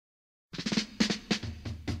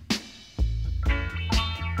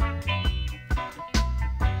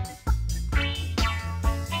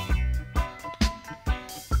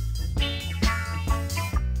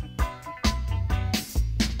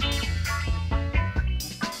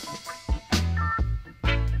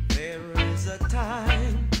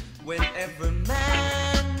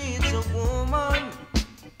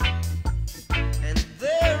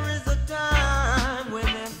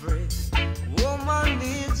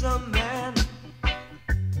man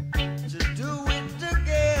to do it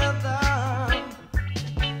together.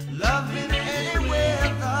 Love in any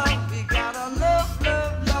weather. We gotta love,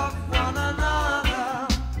 love, love one another.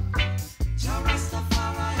 Jah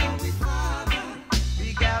Rastafari, our Father.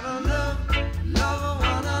 We gotta love, love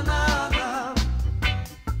one another.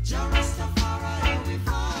 Jah Rastafari, our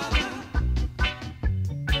Father.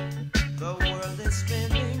 The world is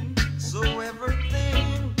spinning, so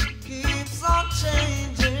everything keeps on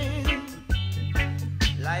changing.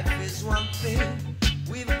 Life is one thing,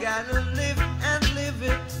 we've gotta live and live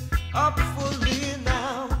it up fully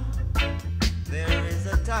now. There is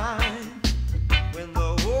a time when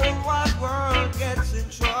the whole wide world gets in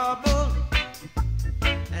trouble,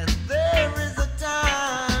 and there is a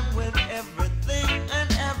time when everything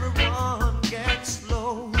and everyone gets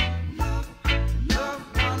low. Love, love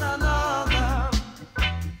one another.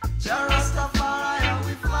 Jah Rastafari,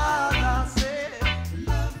 our Father, say,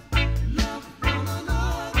 love, love one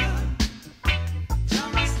another. Jah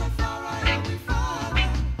Rastafari, our Father.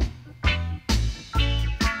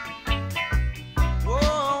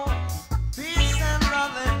 Whoa, peace and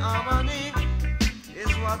love and harmony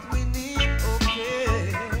is what we need,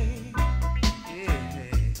 okay. Yeah.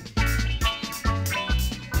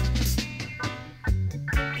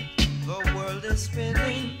 The world is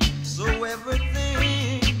spinning, so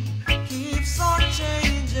everything keeps on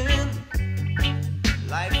changing.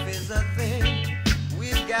 Life is a thing,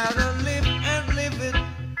 we've gotta live and live it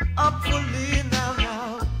up fully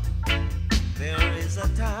now. There is a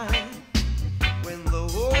time when the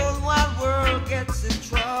whole wide world gets in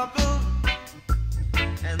trouble,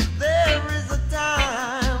 and there is a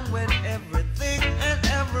time when everything and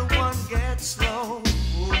everyone gets slow.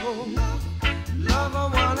 Love, love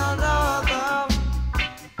one another.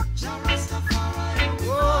 Jah Rastafari,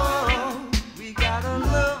 whoa, we gotta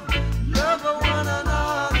love, love one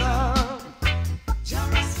another. Jah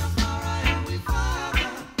Rastafari, our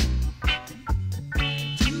Father.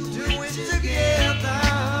 Do it together.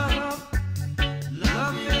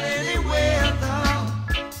 Love in any weather.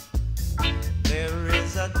 There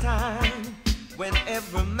is a time when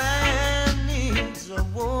every man needs a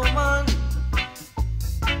woman,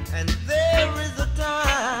 and there is a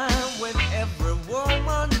time when every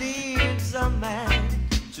woman needs a man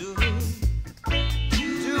to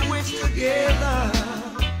do it together.